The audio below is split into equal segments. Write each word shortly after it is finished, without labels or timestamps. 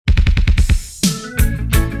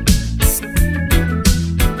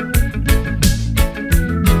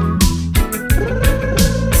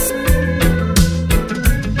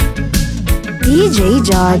DJ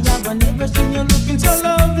George. I never seen you looking so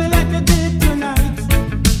lovely like you did tonight.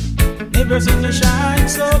 Never seen you shine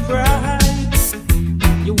so bright.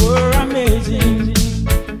 You were amazing.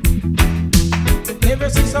 Never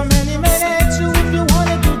seen so many men at you if you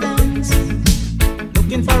wanted to dance.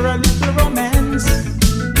 Looking for a little romance.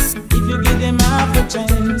 If you give them half a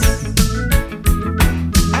chance.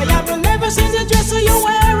 I have never seen the dress you're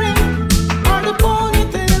wearing or the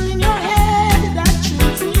ponytail in your head that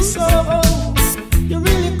shoots me so. You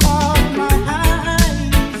really caught my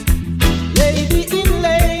eyes. Lady in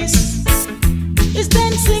lace is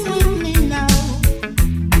dancing with me now,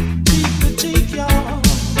 cheek to cheek, y'all.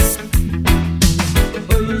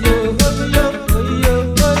 Oh yo, oh yo, oh yo,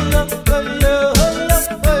 oh yo, oh yo,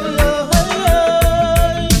 oh yo, oh yo.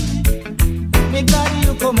 Me glad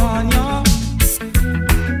you come on, y'all.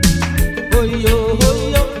 Oh yo, oh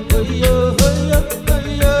yo, oh yo, oh yo, oh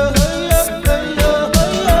yo, oh yo, oh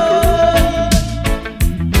yo.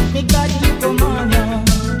 Me glad you come on, y'all.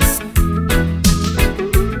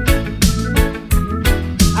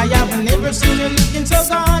 I have never seen you looking so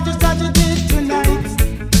gorgeous that you did tonight.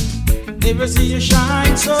 Never see you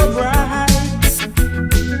shine so bright.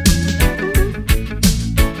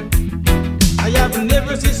 I have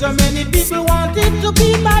never seen so many people wanting to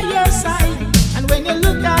be by your side. And when you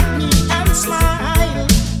look at me and smile,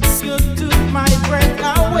 you took my breath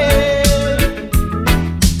away.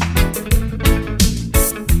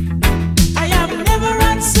 I have never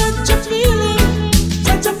had such a feeling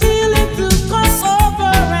to come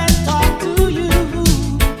over and talk to you.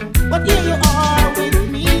 But here you are with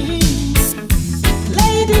me.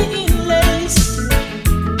 Lady in lace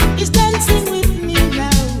is dancing with me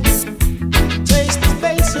now. Face to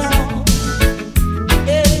face, y'all.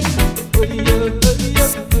 Hey, oh yo, oh yo,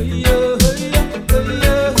 oh yo, oh yo, oh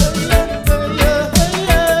yo, oh yo, oh yo, oh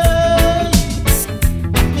yo.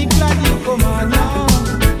 Me glad you come on now.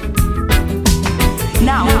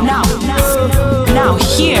 Now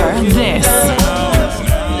hear this.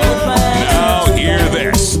 Now hear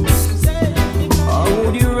this.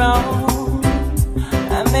 Hold you wrong,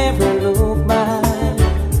 I never look back.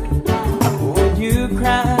 Would you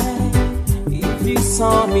cry if you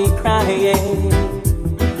saw me crying?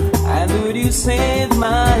 And would you save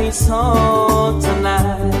my soul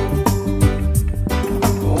tonight?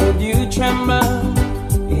 Would you tremble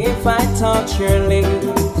if I touch your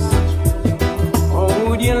lips? Or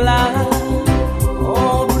would you lie?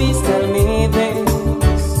 Oh, please tell me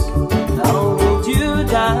this. Now would you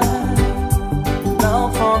die? Now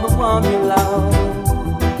for the one you love.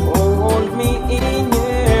 Oh, hold me in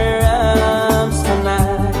your arms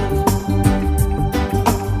tonight.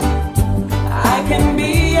 I can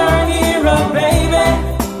be your hero, baby.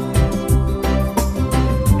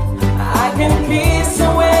 I can kiss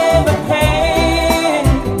away the pain.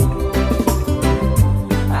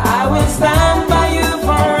 I will stand by you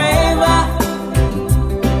forever.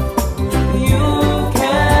 You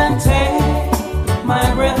can't take my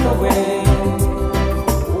breath away.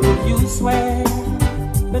 Would you swear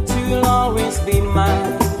that you'll always be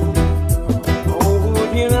mine? Or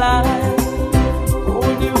would you lie?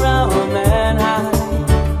 Hold you round and high?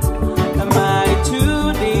 Am I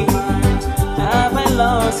too deep? Have I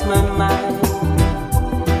lost my mind?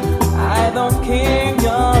 I don't care,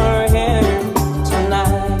 you're here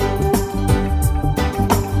tonight.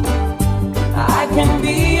 I can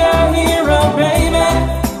be your hero, baby.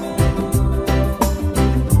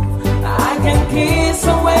 I can kiss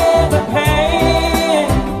away the pain.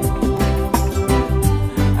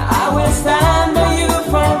 I will stand by you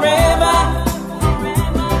forever.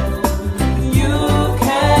 You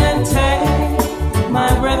can't take my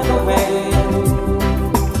breath away.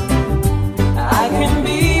 I can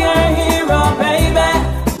be your hero, baby.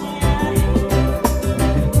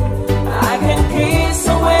 I can kiss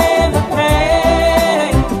away the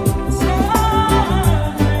pain.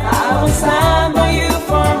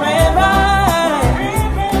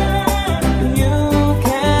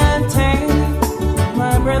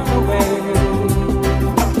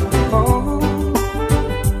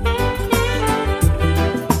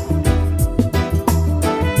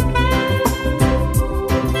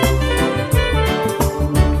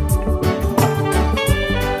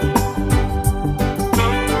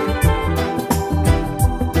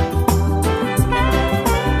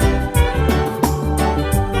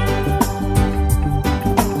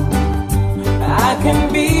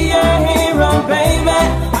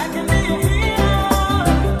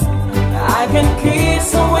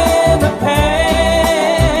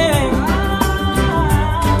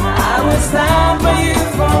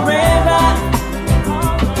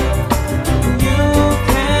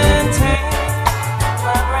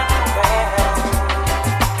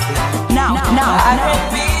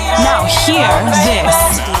 hear this.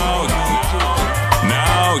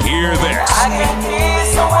 Now hear this. I can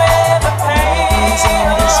kiss away the pain.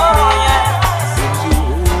 Oh yeah.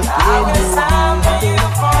 I will stand for you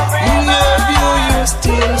forever. You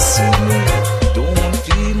still see me. Don't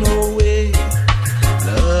feel no way.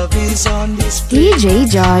 Love is on display. DJ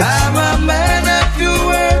George. I'm a man of few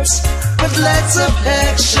words, but lots of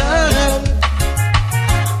action.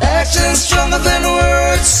 Action stronger than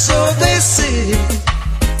words, so they say.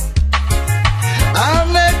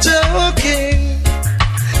 I'm not joking.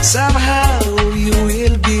 Somehow you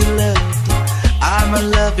will be loved. I'm a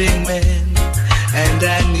loving man, and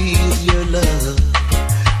I need your love.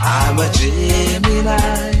 I'm a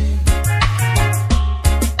Gemini.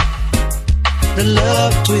 The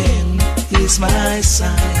love twin is my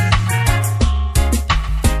sign.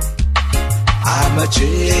 I'm a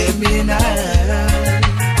Gemini.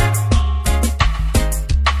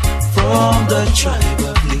 From the tribe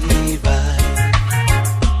of Levi.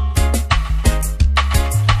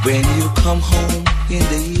 When you come home in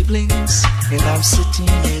the evenings and I'm sitting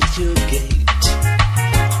at your gate,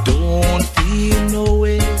 don't feel no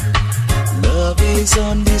way. Love is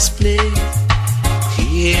on display.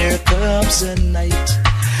 Here comes the night.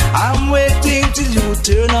 I'm waiting till you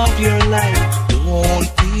turn off your light. Don't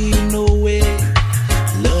feel no way.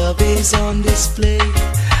 Love is on display.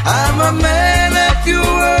 I'm a man of few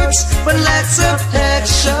words, but lots of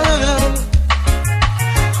action.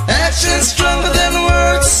 Action stronger than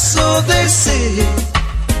words, so they say.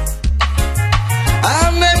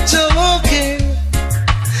 I'm not joking.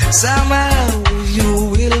 Somehow you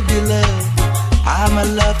will be loved. I'm a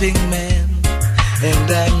loving man,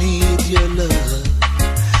 and I need your love.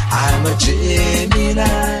 I'm a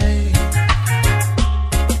Gemini.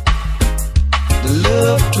 The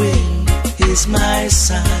love twin is my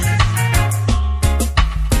sign.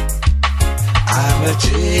 I'm a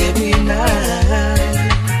Gemini.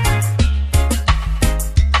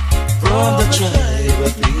 From the tribe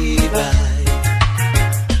of Levi.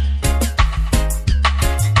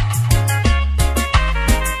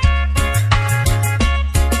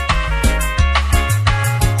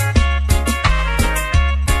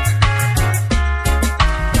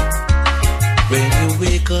 When you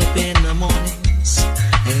wake up in the mornings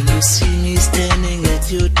and you see me standing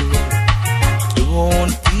at your door,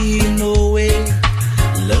 don't feel no way.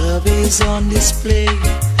 Love is on display.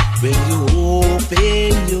 When you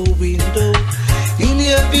open your window, in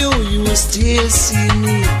your view you still see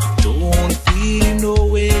me. Don't feel no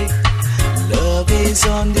way. Love is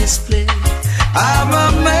on display. I'm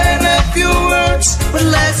a man of few words, but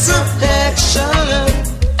lots of action.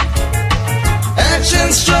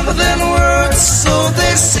 Action stronger than words, so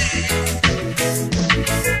they say.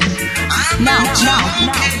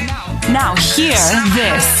 Now hear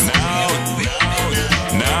this.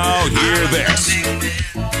 Now hear this.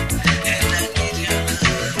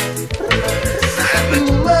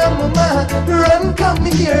 Mama, run, come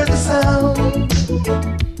hear the sound.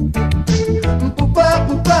 Poopa,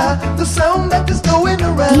 poopa, the sound that is going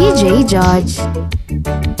around. DJ George.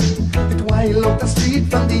 It wild up the street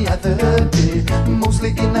from the other day, mostly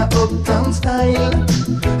in a uptown style.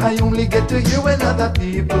 I only get to hear when other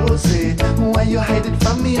people say, why you hide it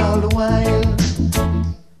from me all the while?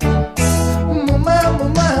 Mama,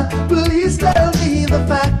 mama, please tell me the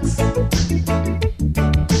facts.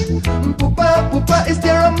 Poopa, poopa, is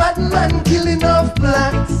there a madman killing off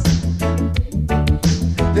blacks?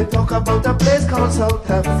 They talk about a place called South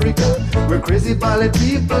Africa, where crazy ballet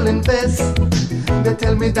people invest. They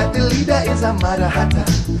tell me that the leader is a Mad Hatter,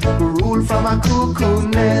 who rule from a cuckoo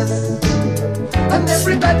nest. And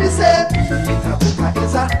everybody said, Peter Poopa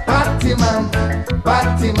is a party man,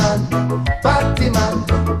 party man, party man.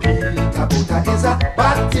 Peter Poopa is a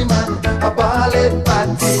party man, a ballet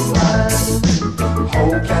party man. How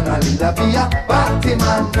can a leader be a party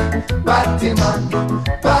man, party man,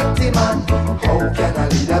 party man? How can a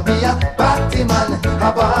leader be a party man,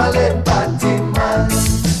 a ballet party man?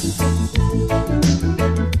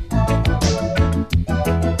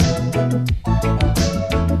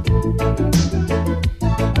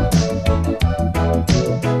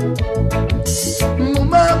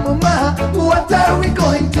 What are we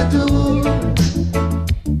going to do?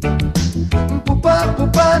 Poopa,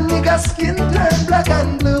 poopa, nigga skin turn black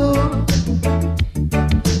and blue.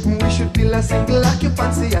 We should build a single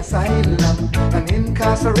occupancy asylum and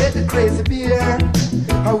incarcerate the crazy beer.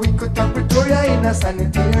 Or we could turn Pretoria in a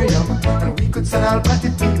sanitarium, and we could send all party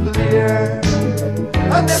people here.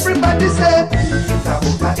 And everybody said,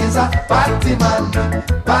 Ita is a party man,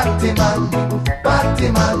 party man, party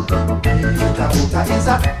man. Ita is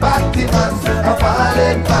a party man, a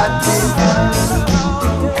violent party man.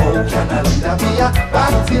 How can a leader be a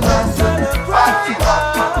party man, party man,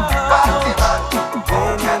 party man? How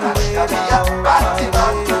can a leader be a party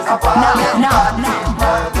man, a violent party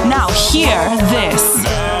man? Now hear this.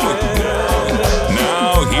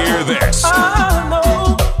 Now hear this. I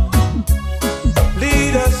know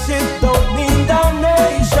leadership don't mean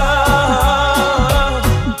damnation.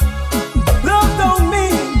 Love don't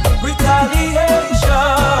mean retaliation.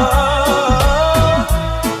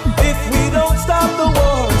 If we don't stop the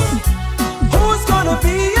wars, who's gonna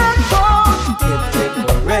be at fault? If they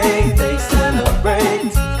parade, they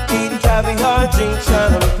celebrate. Eat caviar, drink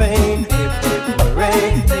champagne. If they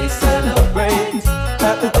parade, they celebrate.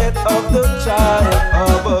 At the death of the child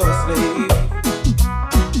of a slave.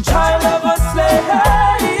 Child of a slave.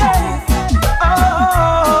 Oh,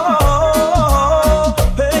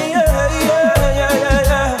 hey,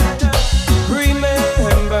 yeah.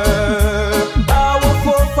 Remember our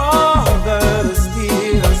forefathers'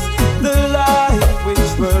 tears, the life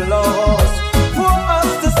which were lost for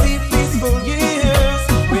us to see peaceful years.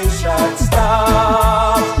 We shall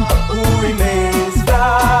stop. Who remains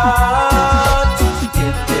flat?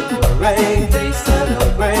 If they parade, they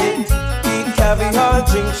celebrate. Eat caviar,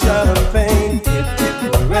 drink champagne. If they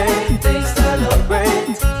parade, they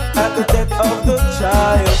celebrate. At the death of the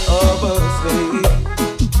child of a slave.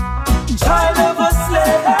 Child of a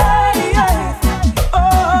slave.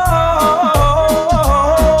 Oh,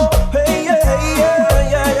 hey, yeah.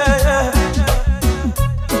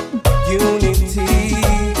 Unity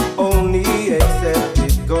only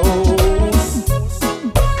accepted goals.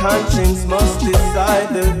 Conscience must decide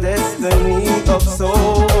the destiny of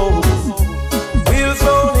souls. Wheels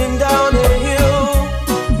rolling down a hill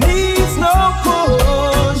needs no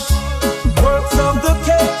push. Works of the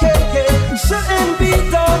KKK shouldn't be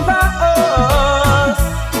done by us.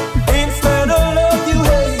 Instead of love you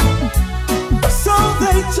hate, so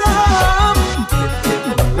they jump. If they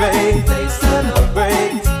parade, they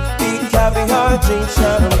celebrate. Eat caviar, drink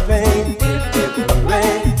champagne. If they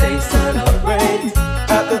parade, they celebrate.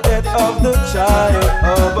 At the death of the child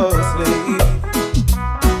of a slave.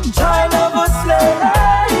 Child of a slave.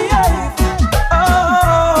 Oh,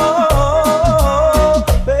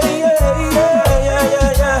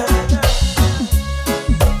 yeah.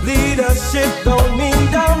 Leadership don't mean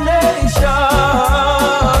damnation.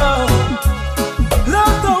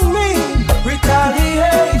 Love don't mean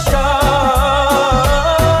retaliation.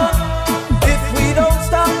 If we don't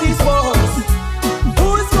stop these wars, who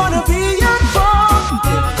is gonna be at fault?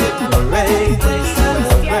 If they parade, they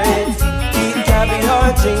celebrate. Eat caviar,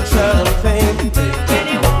 drink champagne. If they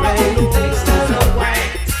parade, they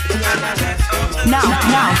celebrate.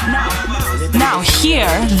 Now hear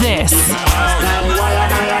this.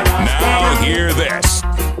 Now hear this.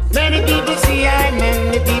 Many people see I,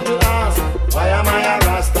 many people ask, why am I a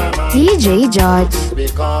Rasta man? DJ George.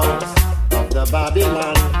 Because of the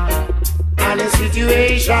Babylon and the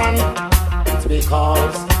situation. It's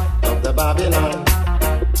because of the Babylon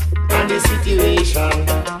and the situation.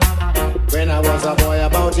 When I was a boy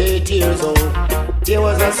about 8 years old, there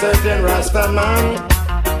was a certain Rasta man,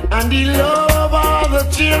 and he loved all the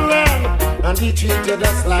children, and he treated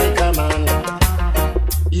us like a man.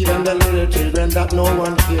 Even the little children that no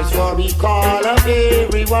one cares for, he called up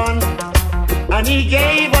everyone. And he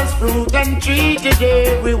gave us fruit and treated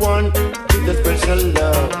everyone with a special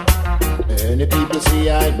love. Many people say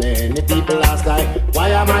I, many people ask I, why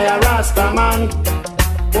am I a Rasta man?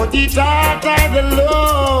 But he taught I the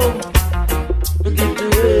love to give to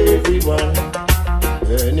everyone.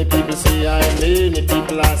 Many people say I, many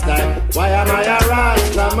people ask I, why am I a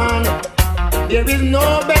Rasta man? There is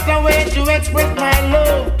no better way to express my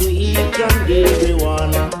love to each and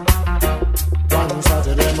everyone. One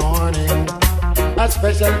Saturday morning, a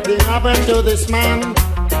special thing happened to this man.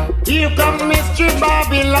 Here comes Mystery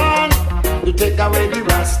Babylon to take away the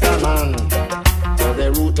Rasta man. So they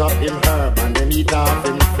root up him herb and they eat off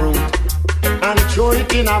him fruit and throw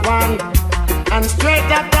it in a van. And straight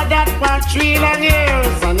after that for 3 long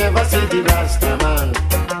years I never see the Rasta man.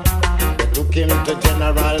 They took him to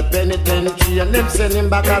General Penitentiary and them sent him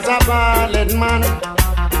back as a bald man.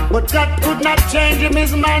 But God could not change him,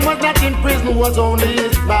 his mind was not in prison, was only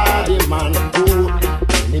his body, man. Too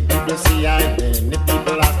many people see I, many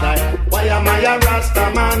people ask I, why am I a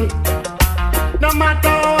Rasta man? No matter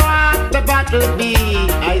what the battle be,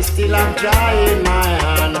 I still am trying my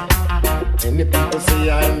hand. Many people see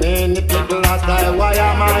I, many people ask I, why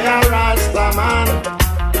am I a Rasta man?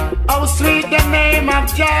 How sweet the name of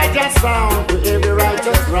Georgia sound to every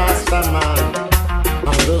Rasta man.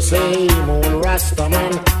 And the same old Rasta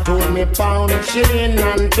man told me pound, shilling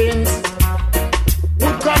and pence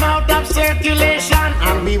would come out of circulation,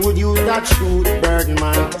 and we would use that shoot bird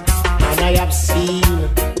man. And I have seen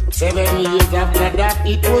 7 years after that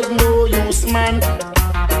it was no use, man.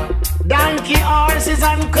 Donkey, horses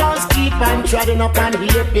and cows keep on treading up and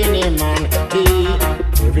heaping him, man. Hey,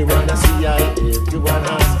 everyone I see, everyone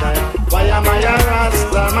has time. Why am I a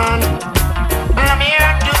Rasta man? I'm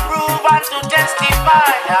here to prove and to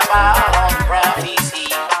testify about prophecy.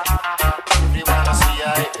 Everyone I see,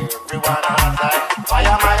 everyone has time. Why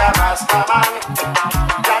am I a Rasta man?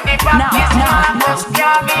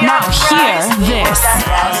 Now hear this.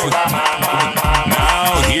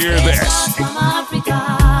 Now hear this. From Africa,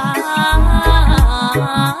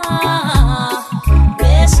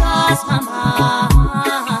 precious mama,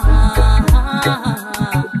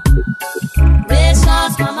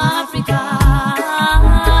 precious from Africa,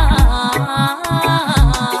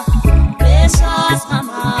 precious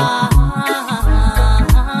mama.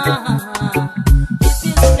 It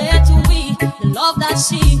is clear to we the love that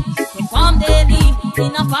she performed daily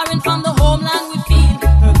in a foreign from the homeland we feel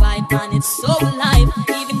her vibe and it's so alive.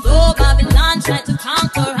 Even though Babylon tried to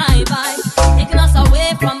conquer high by taking us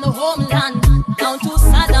away from the homeland down to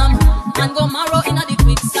Saddam and Gomorrah in the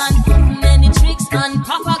quicksand. Many tricks and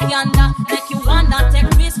propaganda make you wonder, take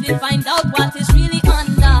risks, we find out what is really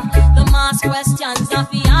under. The mass questions that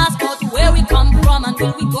we ask about where we come from, and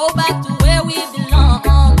will we go back to where we belong?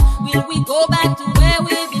 Will we go back to where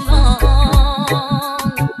we belong?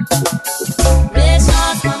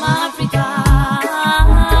 Precious from Africa,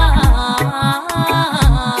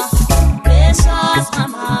 precious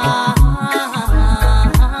mama,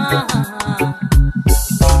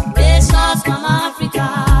 precious from Africa,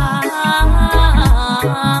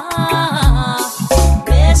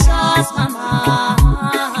 precious mama.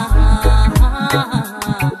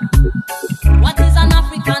 What is an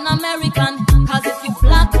African American? Cause if you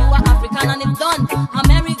black, you are African and it's done.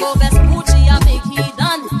 Amerigo best Gucci, a big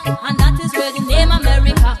heathen. And that is where the name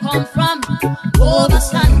America come from.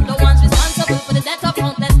 Overstand, the ones responsible for the death of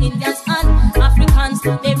countless Indians and Africans.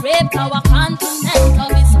 They raped our continent.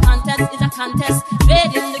 Of its contest is a contest.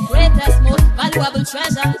 Trading the greatest, most valuable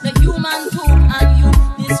treasure, the human tool. And you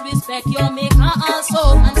disrespect your maker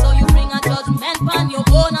also. And so you bring a judgment on your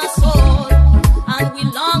own soul. And we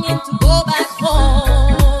longing to go back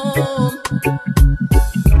home.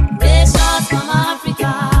 Precious from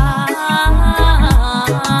Africa,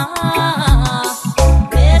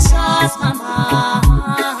 precious mama,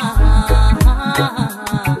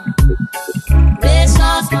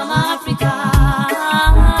 precious from Africa,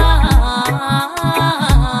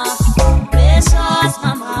 precious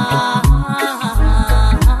mama.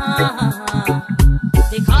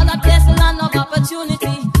 They call that place the land of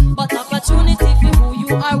opportunity, but opportunity for who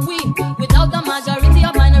you are we. Without the majority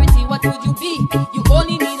or minority, what would you be? You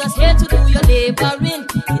only need us here to do your laboring,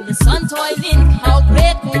 in the sun toiling. How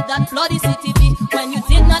great could that bloody city be when you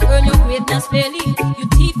did not earn your greatness fairly? You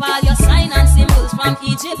thief all your sign and symbols from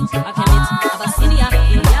Egypt, Akemet, Abyssinia,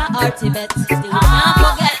 India or Tibet. Still we can't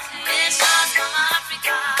forget. Precious from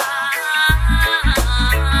Africa.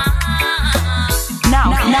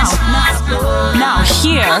 Now hear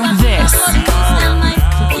this.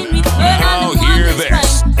 Now hear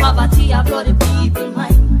this. Poverty, I blow the people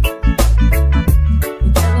mind.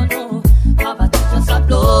 You don't know. Poverty just a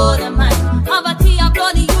blow them mind. Poverty, I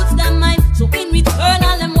blow the youths them mind. So in return,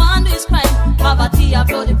 all them want is crime. Poverty, I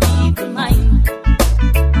blow the people mind.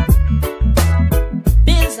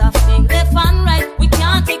 Bills are fake, they fun right. We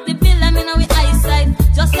can't take the bill, them in our eyesight.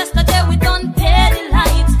 Just yesterday we done pay the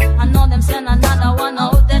lights. I know them send another one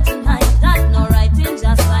out there tonight. That's no right in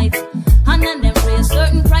just right. And then them raise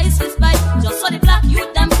certain prices by just so the black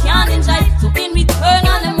youth them can enjoy. So in return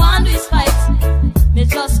all them want is fight. They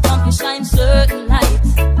just come to shine certain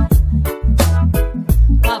lights.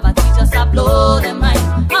 Poverty just a blow them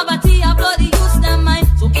mind. Poverty a blow the youth them mind.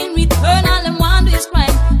 So in return all them want is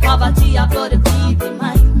crime. Poverty a blow the people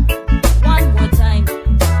mind. One more time.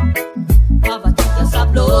 Poverty just a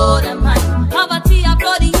blow them mind. Poverty a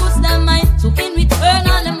blow the youth them mind. So in return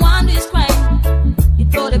all them want is crime. It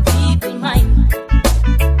blow the people mind.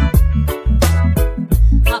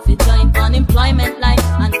 Have to join unemployment line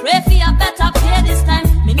and pray for a better pay this time.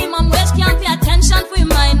 Minimum wage can't pay attention for your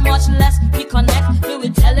mind, much less we connect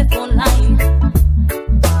with telephone line.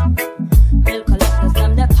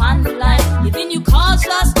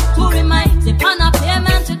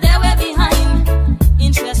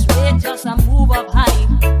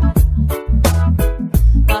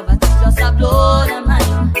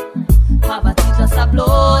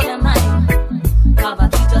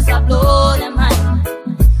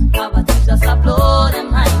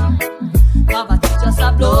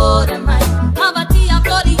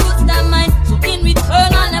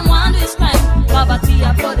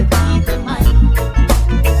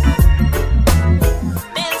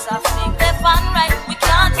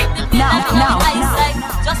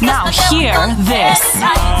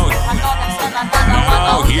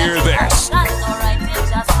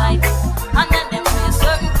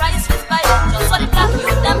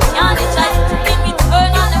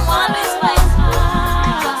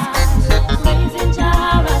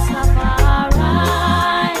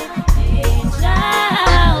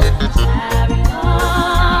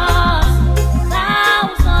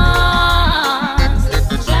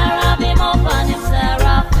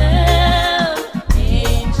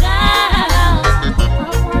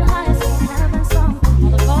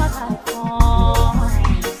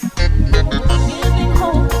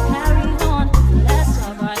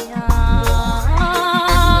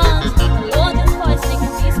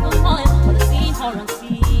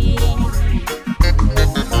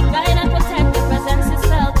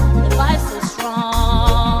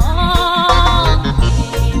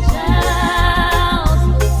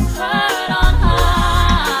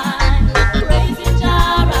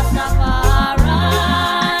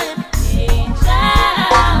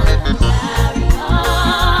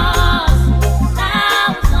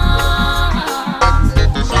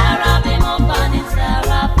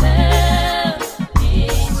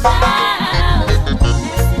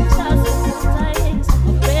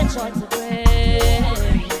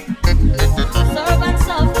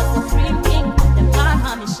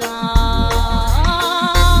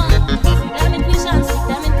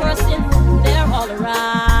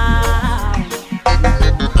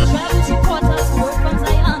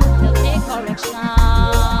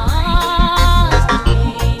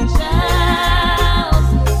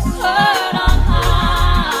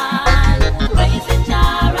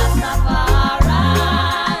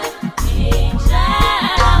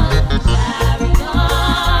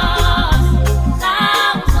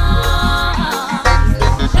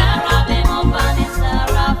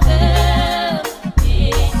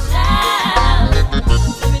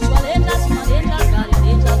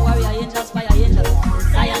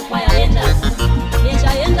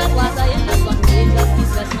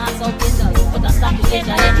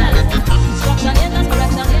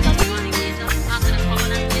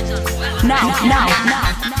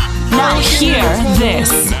 Now hear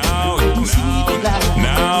this.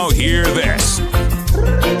 Now hear this.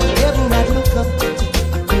 Every night I look up,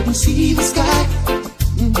 I couldn't see the sky.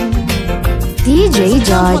 DJ When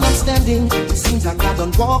I'm George. standing, it seems like I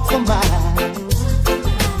don't walk for miles.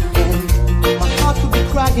 And my heart could be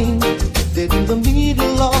crying, dead in the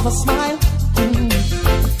middle of a smile.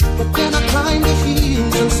 But then I climbed the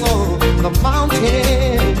hills and saw the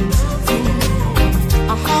mountains.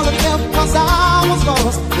 I hollered help 'cause I was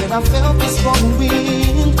lost. Then I felt the strong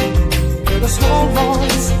wind, heard a small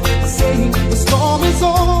voice saying the storm is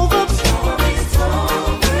over.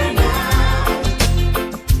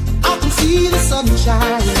 I can see the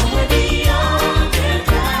sunshine.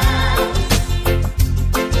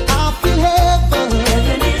 I feel heaven.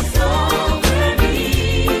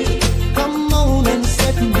 Come on and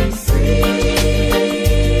set me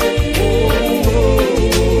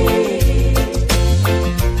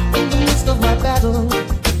in the midst of my battle,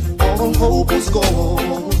 all hope was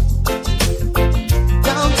gone.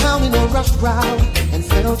 Downtown in a rush crowd and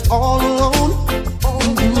felt all alone.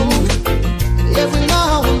 And every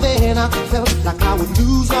now and then I felt like I would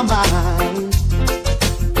lose my mind.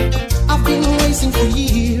 I've been racing for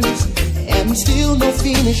years and still no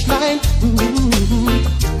finish line.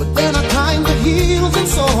 But then I climbed the hills and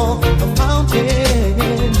saw the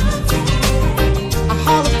mountains. I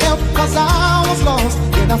hollered help 'cause I was lost.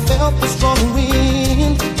 Then I felt the strong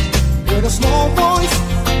wind, heard a small voice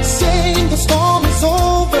saying the storm is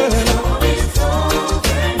over.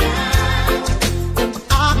 And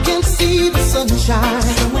I can see the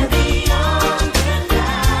sunshine.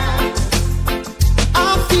 I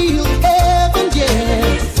feel heaven,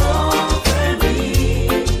 yeah.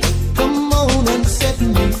 Come on and set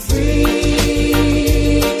me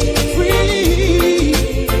free.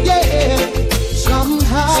 Free, yeah.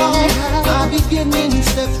 Somehow my beginning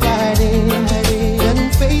stepped right in, and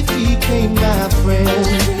faith became my friend.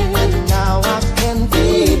 And now I can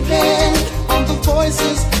depend on the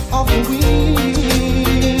voices of the wind.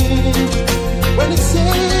 When it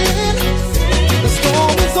said the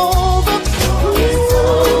storm is over,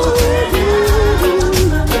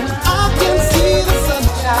 I can see the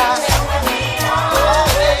sunshine.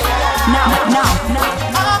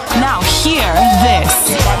 Now hear this.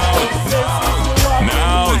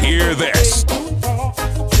 Now hear this.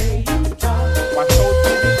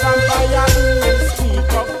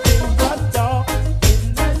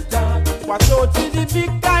 Watch out to the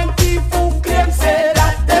big time thief who claim say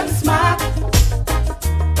that them smart.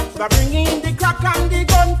 By bringing the crack and the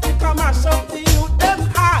gun to come and shove the youth them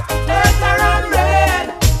heart. Later on red,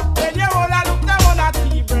 when you all a look down on a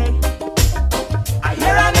T-brain, I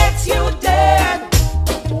hear an ex you dead.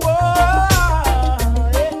 Whoa,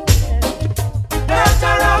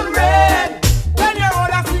 later on red, when you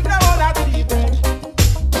all a stick down on a T-brain,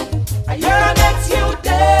 I hear an ex you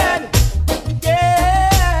dead.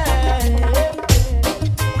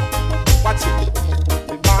 Watch it.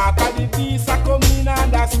 The mark of the beast a come in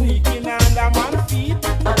and a sneaking under man feet.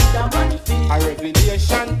 A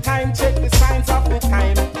revelation time, check the signs of the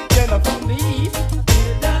time. Then up to leave.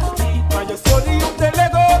 When you saw the youth, they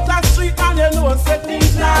leg out the street and you know say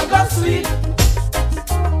things now go sweet.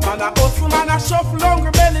 Man a hustle, man a shuffle,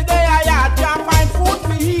 hungry belly, they a yard can't find food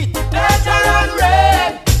to eat. Later on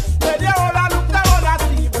red, where they all a look down on a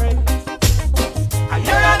T-brain. I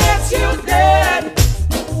hear an excuse dead.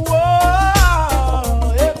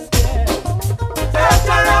 Whoa, it's dead.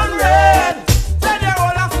 Later on red, where they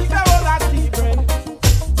all a stick down on a T-brain.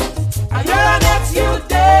 I hear an excuse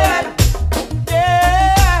dead.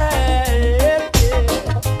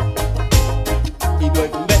 It don't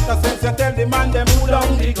even better sense you tell the man them pull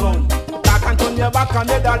down the gun. Back and turn your back and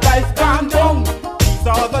let the life calm down. These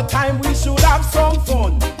are the time we should have some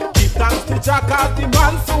fun. Give thanks to Jack as the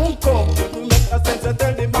man soon come. It don't make no sense you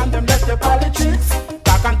tell the man them let your politics.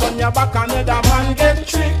 Back and turn your back and let the man get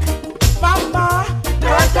trick. Mama,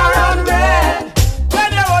 later on red,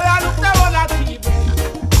 when you all a look down on a TV,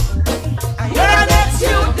 I hear an ex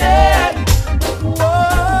you dead.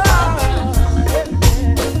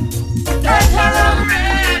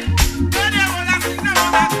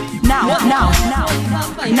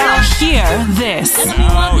 Now hear this.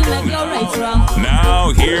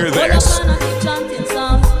 Now hear this.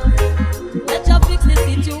 Let you fix the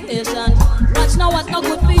situation. Watch now what not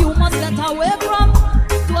good for you must get away from.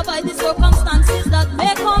 To avoid the circumstances that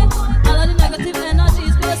may come. All of the negative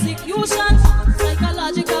energies, persecution,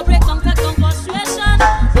 psychological breakdown, frustration.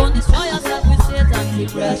 Don't destroy yourself with Satan's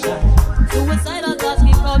depression. Suicidal thoughts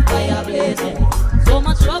keep up fire blazing. So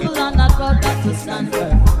much trouble and not God back to stand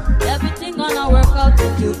firm. Everything gonna work out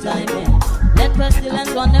in due timing. Let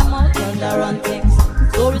pestilence on them out thunder and things.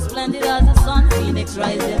 So resplendent as the sun, phoenix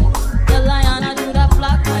rising. The lion and do the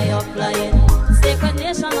flock high up flying. Sacred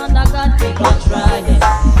nation under God, take on trying.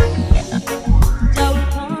 Shall we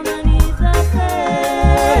come and ease the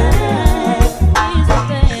pain? Ease the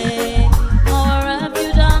pain. Our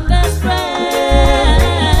refuge and best friend.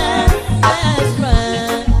 Best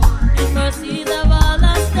friend. His mercies have all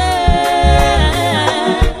us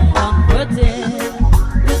stand. Comforted.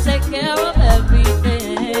 We take care of everything.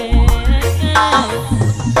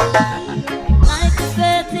 Like the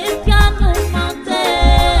faith it can move mountains.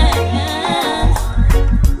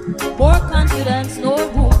 More confidence, no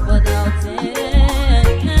room for doubting.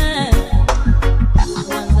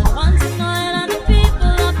 Ones and ones in oil and the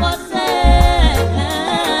people are possessed.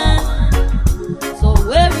 So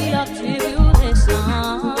weary of tribulation,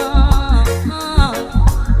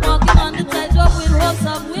 walking on the tightrope with hopes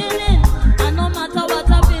of winning. And no matter what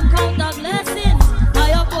I've been count the blessings,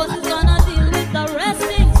 higher force is gonna deal with the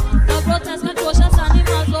restings. The grotesque, atrocious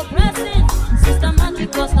animals oppressing. Systematic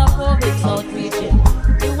claustrophobics outreaching.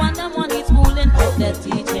 You want them one is schooling out their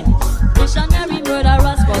teaching. Missionary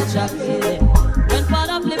murderers, culture killing. When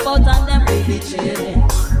father flip out on them, we be chilling.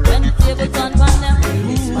 When the table turn on them, we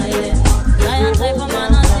be smiling. Lion type of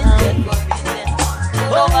man and sin get forbidden.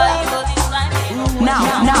 Nobody know this time.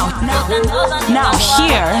 Now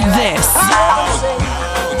hear this.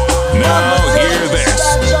 Now hear this.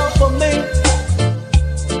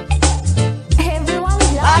 Everyone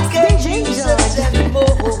loves DJ George.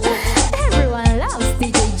 Everyone loves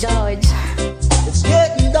DJ George. It's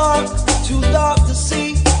getting dark, too dark to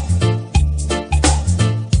see.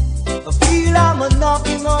 I feel I'm a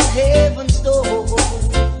knocking on heaven's door.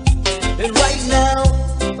 And right now,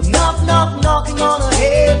 I'm knocking on a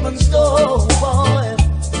heaven's door, boy.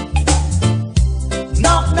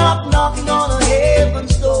 Knocking on a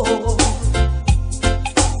heaven's door.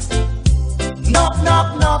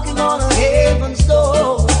 Knocking on a heaven's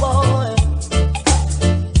door, boy.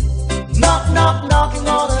 Knocking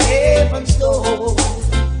on a heaven's door.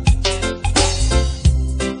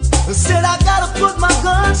 I said I gotta put my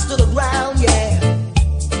guns to the ground, yeah.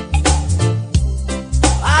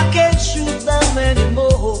 I can't shoot them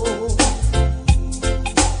anymore.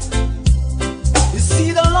 You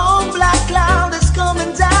see the long black cloud is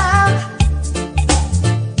coming down.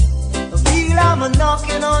 I feel I'm a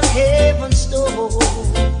knocking on heaven's door.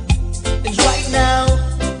 It's right now,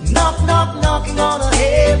 knocking on a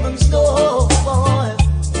heaven's door, boy.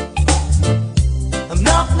 I'm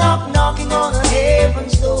knocking on a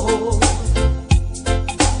heaven's door.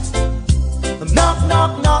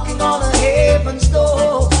 I'm knocking on a heaven's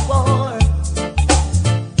door, boy.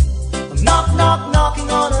 I'm knocking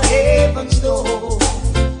on a heaven's door.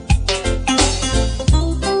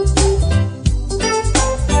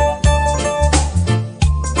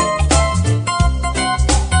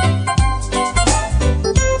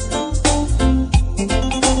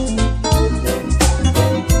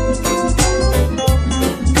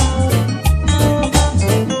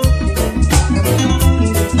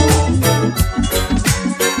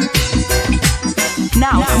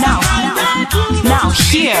 Now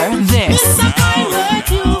hear this.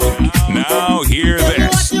 Now hear What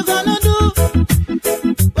this. you gonna do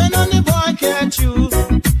when only boy catch you?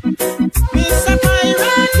 Mr.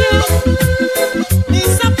 Pirate you,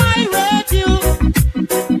 Mr. Pirate you.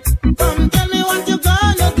 Come tell me what you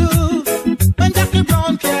gonna do when Jackie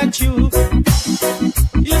Brown catch you.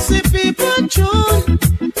 You see people tune,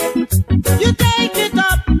 you take it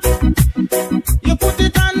up, you put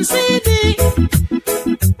it on CD,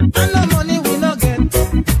 and the money we no get.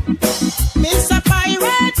 Mr.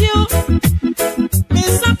 Pirate you,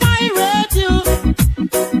 Mr. Pirate you.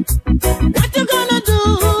 What you gonna do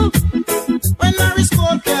when Mary's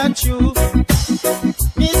cold catch you?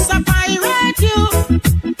 Mr. Pirate you,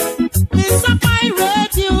 Mr.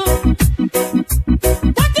 Pirate you.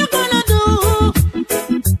 What you gonna do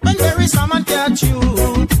when there is someone catch you?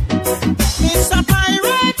 Mr.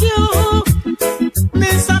 Pirate you,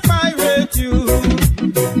 Mr. Pirate you.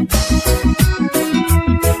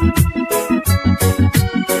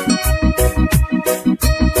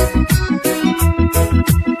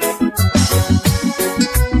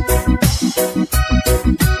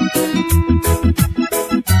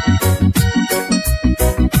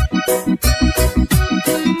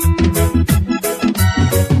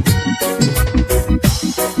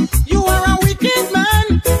 You are a wicked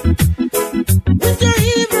man with your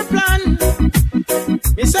evil plan.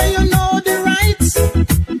 You say you know the rights,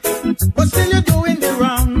 but still you're doing the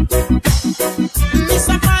wrong.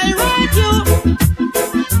 Mr. Pirate you,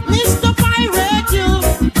 Mr. Pirate you.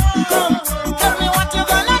 Tell me what you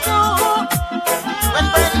gonna do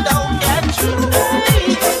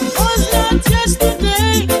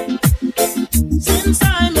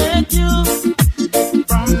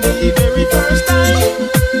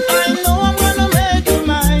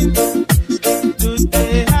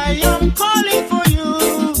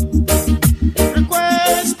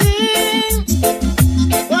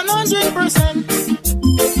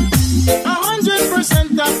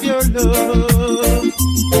of your love.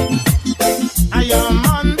 I am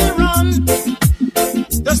on the run,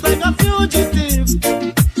 just like a fugitive.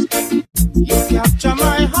 You capture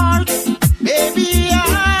my heart, baby,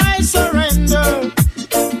 I surrender.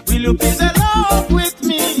 Will you please elope with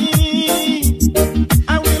me?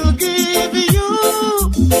 I will give you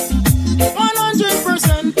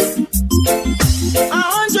 100%,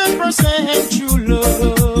 100% true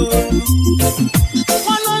love.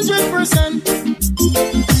 100%,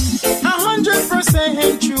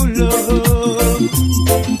 100% true love.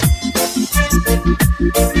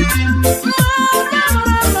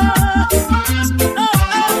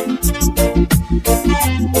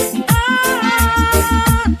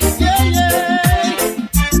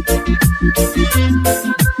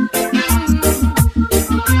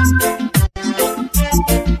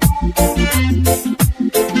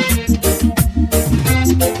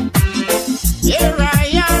 Here I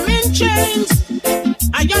am in chains,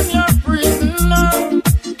 I am your prisoner.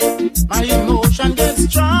 My emotion gets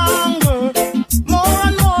stronger, more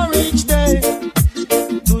and more each day.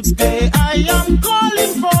 Today I am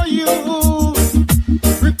calling for you,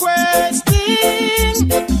 requesting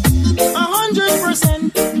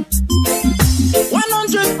 100%,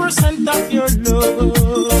 100% of your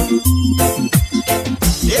love.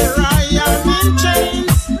 Here I am in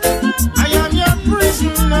chains, I am your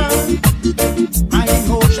prisoner. My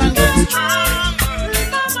emotion gets stronger,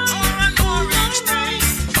 more and more each day.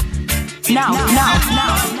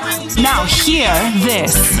 Now hear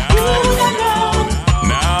this.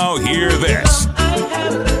 Now hear this. I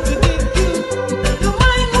have to give you, your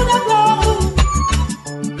mind would have blown.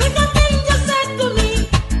 Little thing you said to me,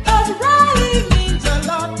 that really means a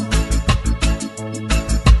lot.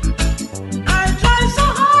 I try so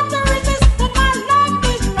hard to resist, but my love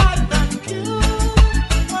is right on cue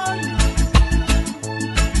for you.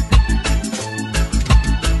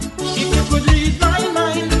 If you could read my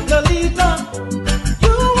mind, Lolita,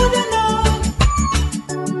 you wouldn't know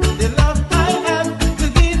the love I have to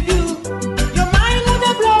give you. Your mind would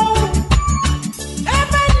have blown.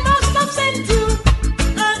 Heaven must have sent you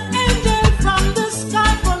an angel from the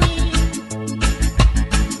sky for me.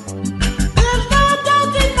 There's no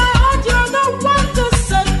doubt in my heart you're the one to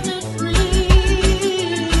set me free.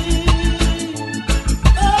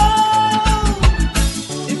 Oh,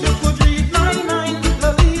 if you could read my mind,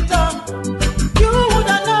 Lolita, you would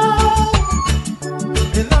have known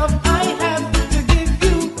the love I have to give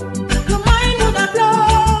you. Your mind would have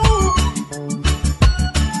blown.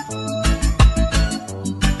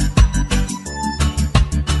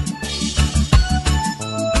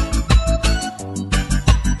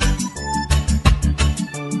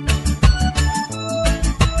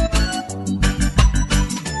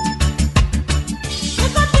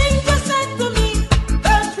 Little things you said to me,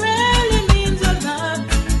 that really means a lot.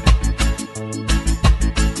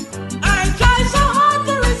 I try so hard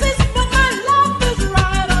to resist, but my love is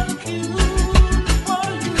right on cue for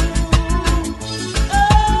you. Oh,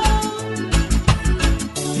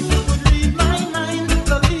 if you could read my mind,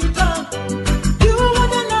 Lolita, you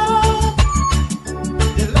wouldn't know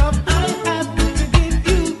the love I have to give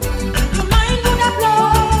you. Your mind would have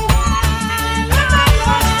blown.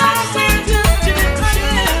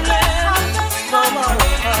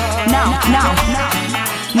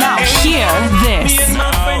 Now hear this.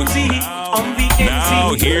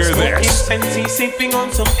 Now hear this. Sipping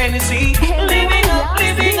on some energy, Everyone loves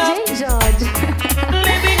living up, DJ George.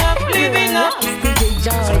 living up.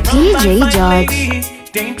 DJ George. Ladies,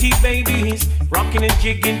 dainty babies, rocking and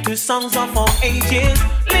jigging to songs of all ages.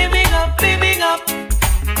 Living up, living up,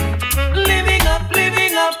 living up,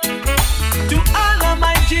 living up. To all of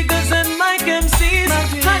my jiggers and my MCs,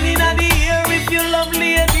 hanging at the air if you love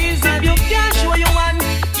ladies. If you can't show you one,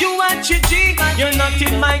 you want your G. You're not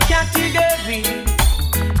in my category.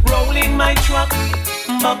 Rolling my truck,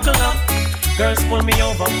 buckle up. Girls pull me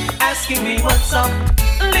over, asking me what's up.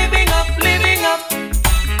 Living up, living up,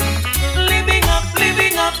 living up,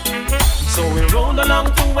 living up. So we rolled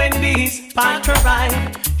along to Wendy's, parked her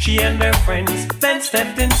ride. She and her friends then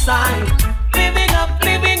stepped inside. Living up,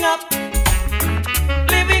 living up,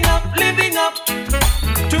 living up, living up.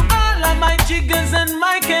 To all of my jiggers and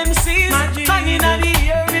my MCs, hanging out the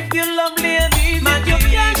air if you love ladies. If you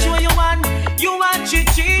can't show you one, you want your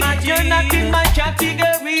G. You're not in my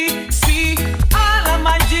category. See, all of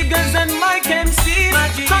my jiggers and my MCs,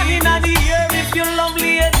 hanging out the air if you love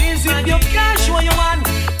ladies. If you can't show you one,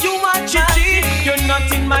 you want your G. You're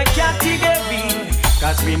not in my category.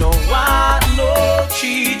 Cause we know what no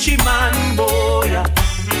chichi man boy.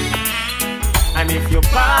 And if you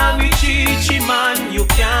buy me chichi man, you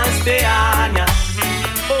can't stay on ya.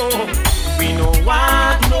 Oh, we know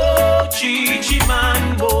what Chichi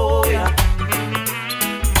man, boy.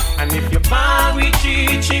 And if you're born with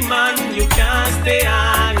Chichi man, you can't stay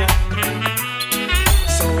on.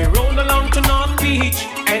 So we rolled along to North Beach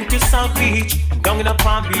and to South Beach, down in the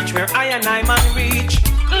Palm Beach where I and I man reach.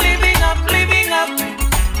 Living up, living up,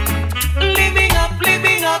 living up,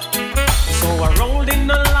 living up. So I rolled in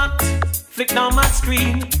the lot, flick down my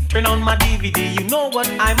screen, turn on my DVD, you know what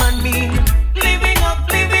I man mean. Living up,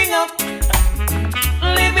 living up,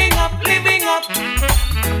 living up, living up.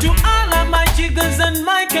 To all of my jiggers and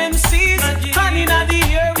my MCs, hand in the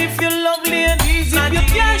air if you're lovely and easy. If you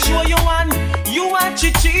can't show you one, you are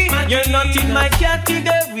chichi. You're not in my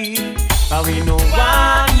category. But we know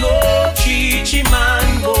one no chichi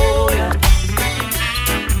man boy.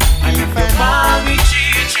 And if you're far with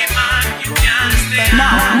chichi man, you can't stay.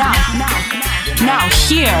 Now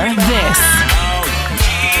hear this.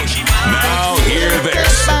 Now hear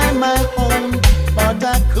this. By my own, but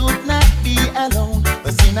I could not be alone.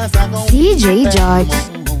 The sinners are going DJ George.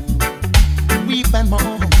 Weep and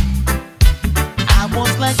moan. I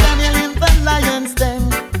was like Daniel in the lion's den,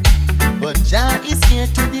 but Jah is here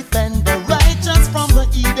to defend the righteous from the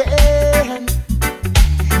Eden.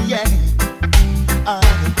 Yeah, I'm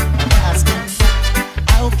asking,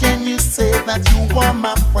 how can you say that you are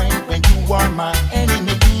my friend when you are my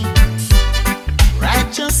enemy?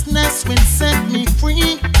 Righteousness will set me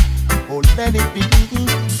free. Oh, let it be.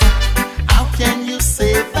 How can you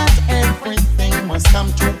say that everything must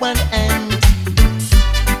come to an end?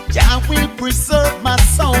 Jah will preserve my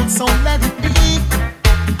soul, so let it be.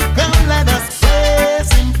 Come, let us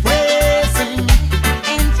praise Him,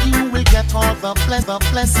 and you will get all the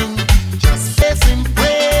blessing. Just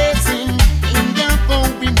praise Him, in your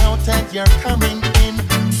going out and you're coming in.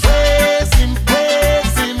 Praise Him,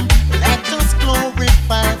 let us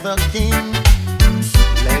glorify the King.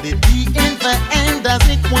 Let it be in the end as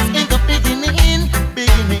it was in the beginning.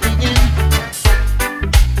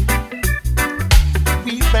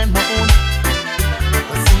 Weep and moan.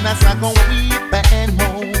 The sinners are gonna weep and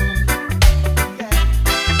moan.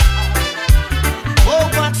 Oh,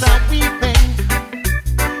 what a weeping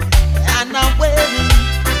and a wailing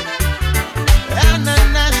and a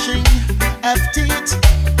gnashing of teeth.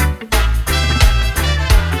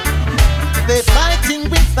 They're fighting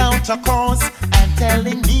without a cause and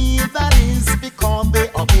telling me that is because they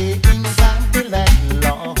obeying Babylon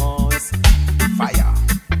laws. Fire.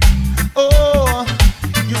 Oh,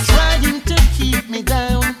 you're trying to keep me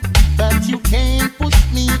down, but you can't push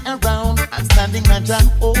me around. I'm standing on the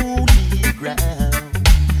holy ground,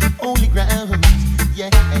 yeah.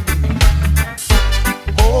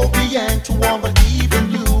 Obedient to all the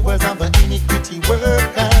evildoers and the iniquity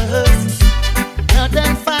workers. Blood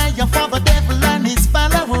and fire for the devil and his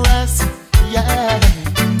followers, yeah.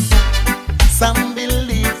 Some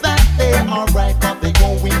believe that they are right, but they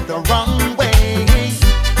go in the wrong way.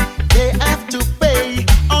 They have to pay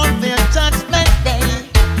on their judgment day.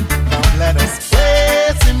 Now let us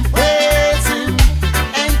praise Him,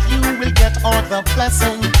 and you will get all the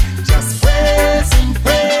blessing. Just praise Him,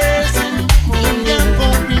 in your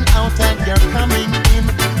going out and you're coming in.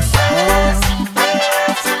 Praise Him,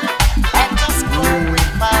 let us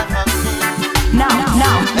glorify the King. Now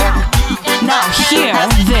hear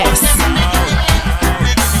this.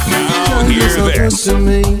 Now hear this. To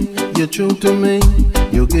me, you're true to me.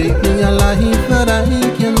 You gave me a life that I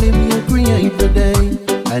can live. You create the day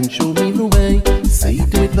and show me the way. See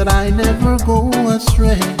to it that I never go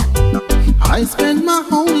astray. I spend my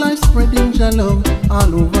whole life spreading your love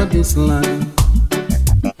all over this land.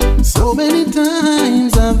 So many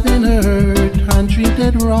times I've been hurt and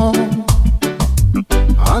treated wrong,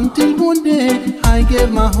 until one day I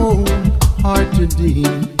gave my whole heart to thee.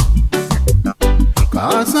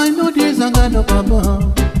 Cause I know there's a God up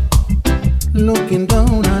above looking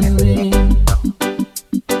down on me.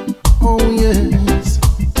 Oh yes.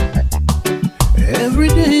 Every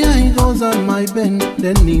day I goes on my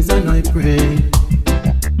bended knees and I pray.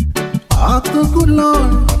 Ask the good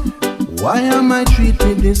Lord, why am I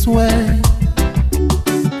treated this way?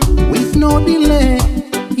 With no delay,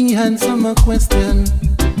 He answered my question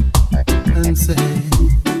and say,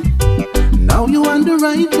 now you on the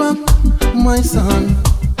right track, my son,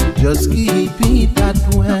 just keep it that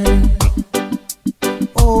way.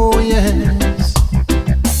 Oh yes,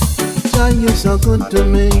 Jah, you're so good to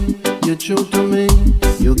me, you're true to me.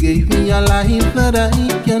 You gave me a life that I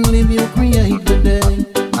can live. You create the day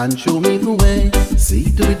and show me the way. See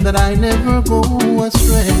to it that I never go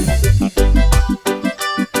astray.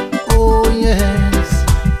 Oh yes.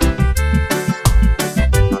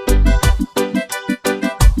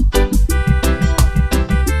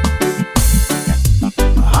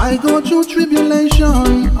 I I go through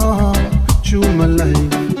tribulation through my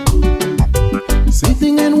life,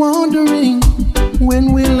 sitting and wondering,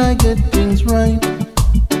 when will I get things right?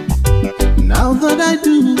 Now that I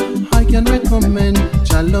do, I can recommend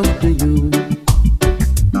Jah love to you.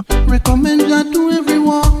 Recommend Jah to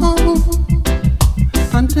everyone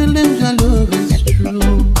and tell them Jah love is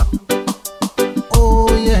true.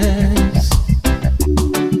 Oh yes,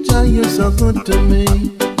 Jah, you're so good to me,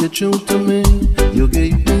 you're true to me. You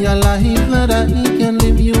gave me a life that I can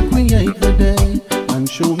live. You create the day and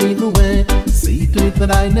show me the way. See to it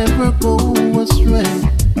that I never go astray.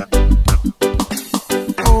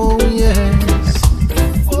 Oh yes,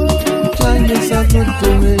 Jah, you're so good to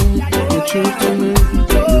me, you're true to me.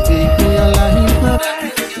 You gave me a life that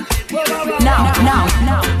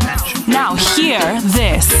Now hear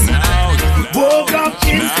this. Now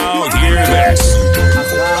hear this.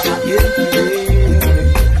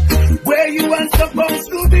 Where you weren't supposed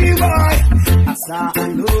to be, boy. I saw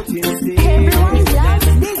and noticed it. Everyone loves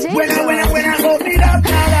DJ When I hold it up,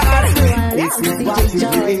 this is what you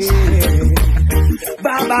did.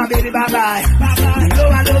 Bye bye, baby, bye bye. You know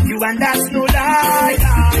I love you and that's no lie.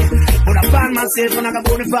 But I find myself when I got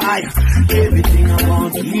bonafide. Everything I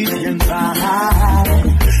want to leave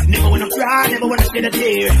inside. Never wanna cry, never wanna shed a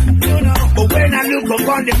tear. But when I look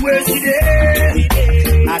upon the world today,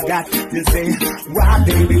 I got to say, why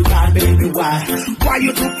baby, why baby, why? Why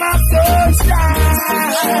you took my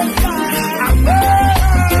sunshine?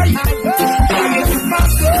 Why you took my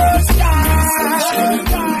sunshine?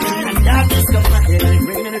 And that just got my head and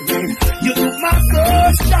rain and it rain. You took my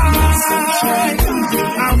sunshine.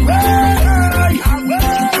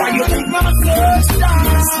 Why you took my sunshine?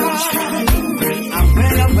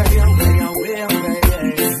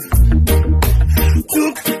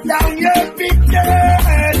 Took down your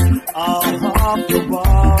pictures off the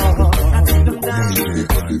wall.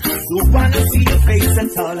 Don't wanna see your face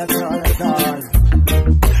at all.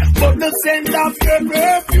 But the scent of your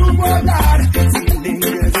perfume, oh God, still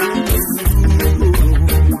lingers in you.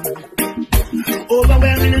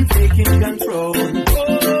 Overwhelming and taking control.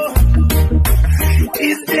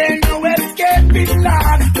 Is there no escaping,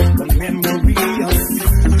 Lord? The memory of you.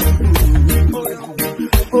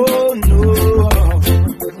 Oh no.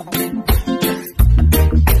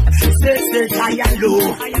 Search high and low.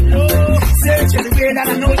 Search everywhere that I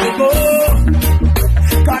know you go.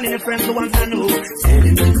 Calling your friends, the ones I know.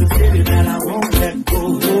 Telling them to tell you that I won't let go.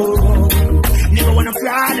 Never wanna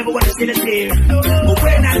cry, never wanna shed a tear. But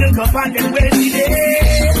when I look up on them, where they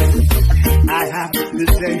there? I have to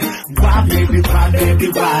say, why baby, why baby,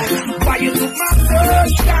 why? Why you took my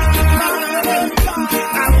sunshine?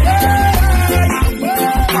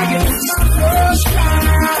 Why you took my sunshine?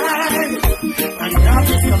 And now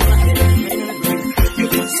it's come my head and you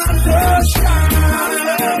took my sunshine.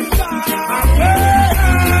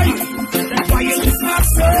 Why you took my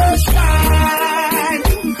sunshine?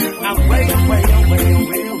 Away.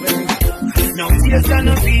 No tears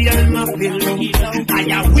gonna be on my pillow. I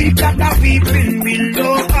weep like a weeping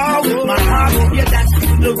willow. My heart will be dancing to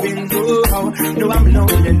the window. No, I'm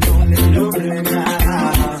lonely now.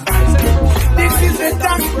 This is a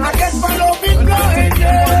time I get my love in going.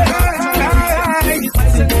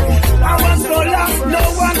 I was so lost, no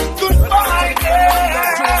one could find it.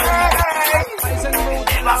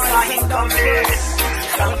 Never saw him coming.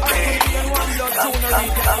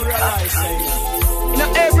 Now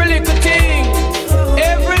every little thing.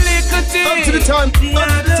 Up to the time.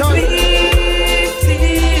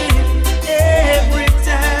 Every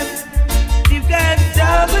time you've got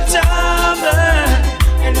double trouble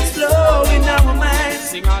and it's flowing down my mind.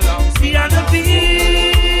 Sing along. We are the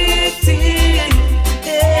victim.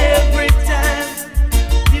 Every time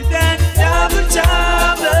you've got double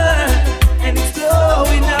trouble and it's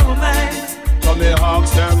flowing down my mind. So me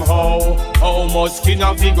ask them how much skin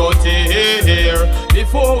have we got here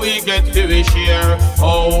before we get to we share?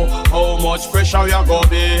 How much pressure we a go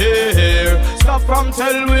bear? Stop from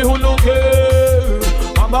tell we who no care.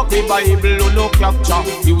 I'm back the Bible who no capture.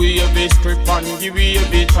 Give we every script and give we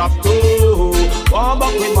every chapter. I'm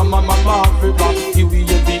back with Mama Africa. Give we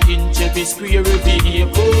every inch, every square, every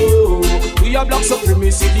acre. We are black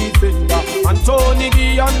supremacy defender and Tony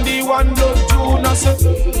B and the one blood Jonas.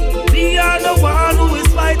 We are the one who is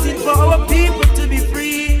fighting for our people to be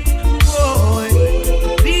free. Boy.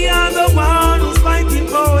 We are the one who's fighting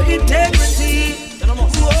for integrity.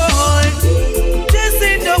 Boy. Just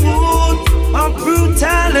in the wood of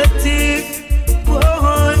brutality.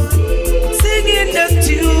 Boy. Singing the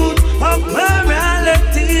tune of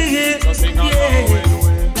morality. Yeah.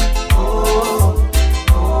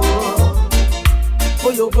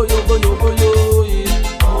 Boyo, boyo, boyo, boyo,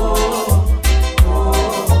 yeah.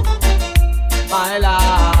 my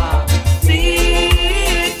love.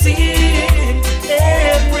 Beating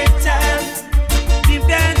every time. We've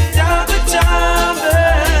got double trouble,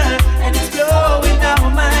 and it's blowing our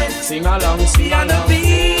mind. Sing along, sing along. Beating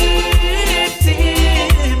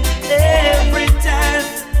every time.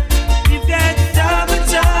 We've got double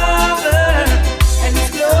trouble, and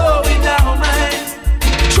it's blowing our mind.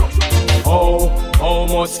 How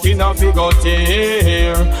much skin have we got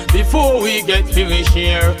here before we get finished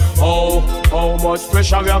here? How much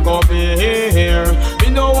pressure we are gonna bear? We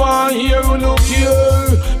no one here who no care.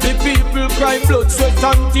 The people cry blood, sweat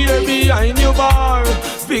and tear behind your bar.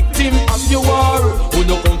 Victim of your war. Who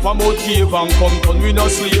no come from out cave and come down we no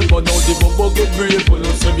slave. But now the bubble get brave, who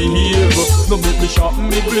no say behave. No make me sharpen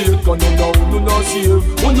me blade, cause no now, no no save.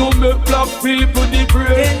 Who no make black people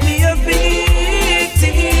deprave. Get me a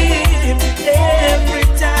victim every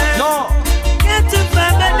time. No. Get to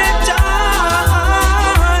family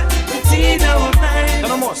joy within our mind.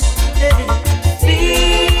 And I must.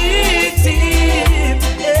 Victim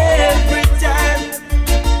every time.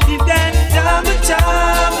 We've got double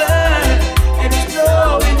trouble, and it's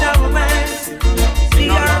blowing our minds. We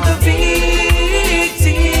are the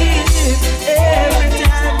victim every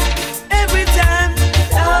time. Every time.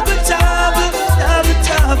 Double trouble,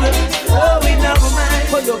 blowing our minds.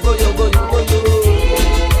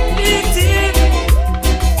 Victim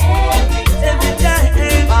every time.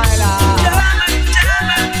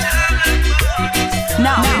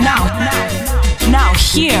 Now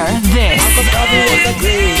hear this.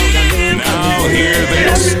 Now hear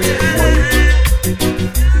this.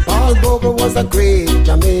 Paul Bogle was a great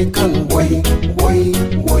Jamaican boy.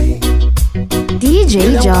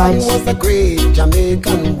 DJ George. was a great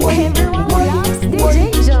Jamaican boy. Everyone loves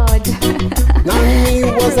DJ George. Nanny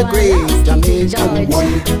was a great Jamaican boy.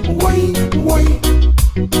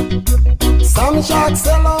 Some sharks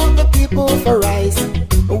sell out the people for rice.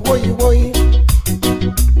 Boy.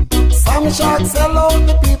 Some sharks sell out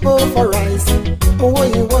the people for rice.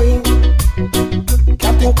 Boy.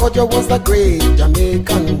 Captain Kojo was a great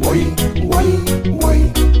Jamaican boy.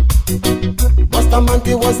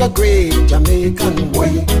 Bustamante was a great Jamaican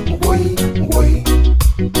boy.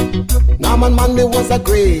 Norman Manley was a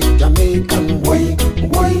great Jamaican boy.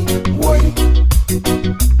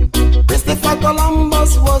 Christopher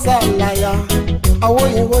Columbus was a liar.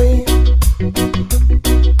 Boy.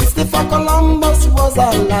 Christopher Columbus was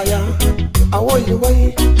a liar. Boy.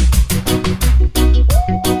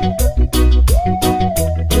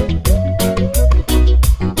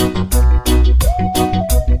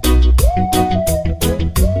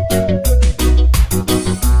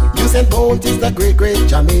 Usain Bolt is the great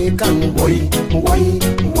Jamaican boy.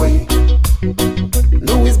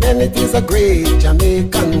 Louis Bennett is a great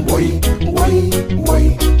Jamaican boy.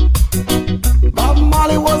 Bob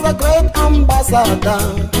Marley was a great ambassador.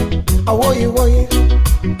 Boy.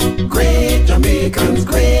 Great Jamaicans,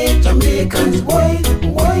 boy. Great Jamaicans, boy.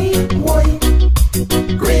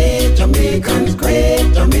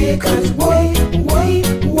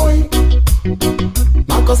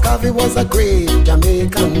 Marcus Garvey was a great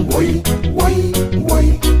Jamaican boy.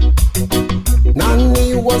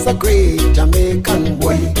 Nanny was a great Jamaican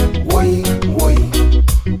boy.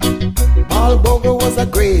 Paul Bogle was a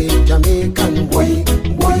great Jamaican boy.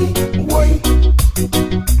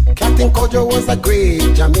 Captain Kojo was a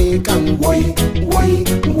great Jamaican boy.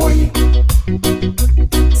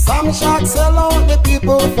 Some sharks sell out the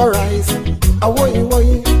people for rice.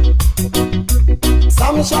 Boy.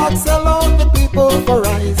 Some sharks sell out the people for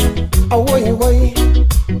rice. Boy.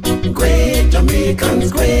 Great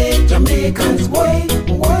Jamaicans, boy. Great Jamaicans, boy.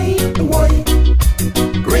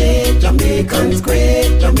 Great Jamaicans,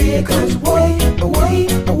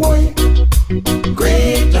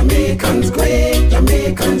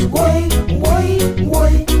 boy.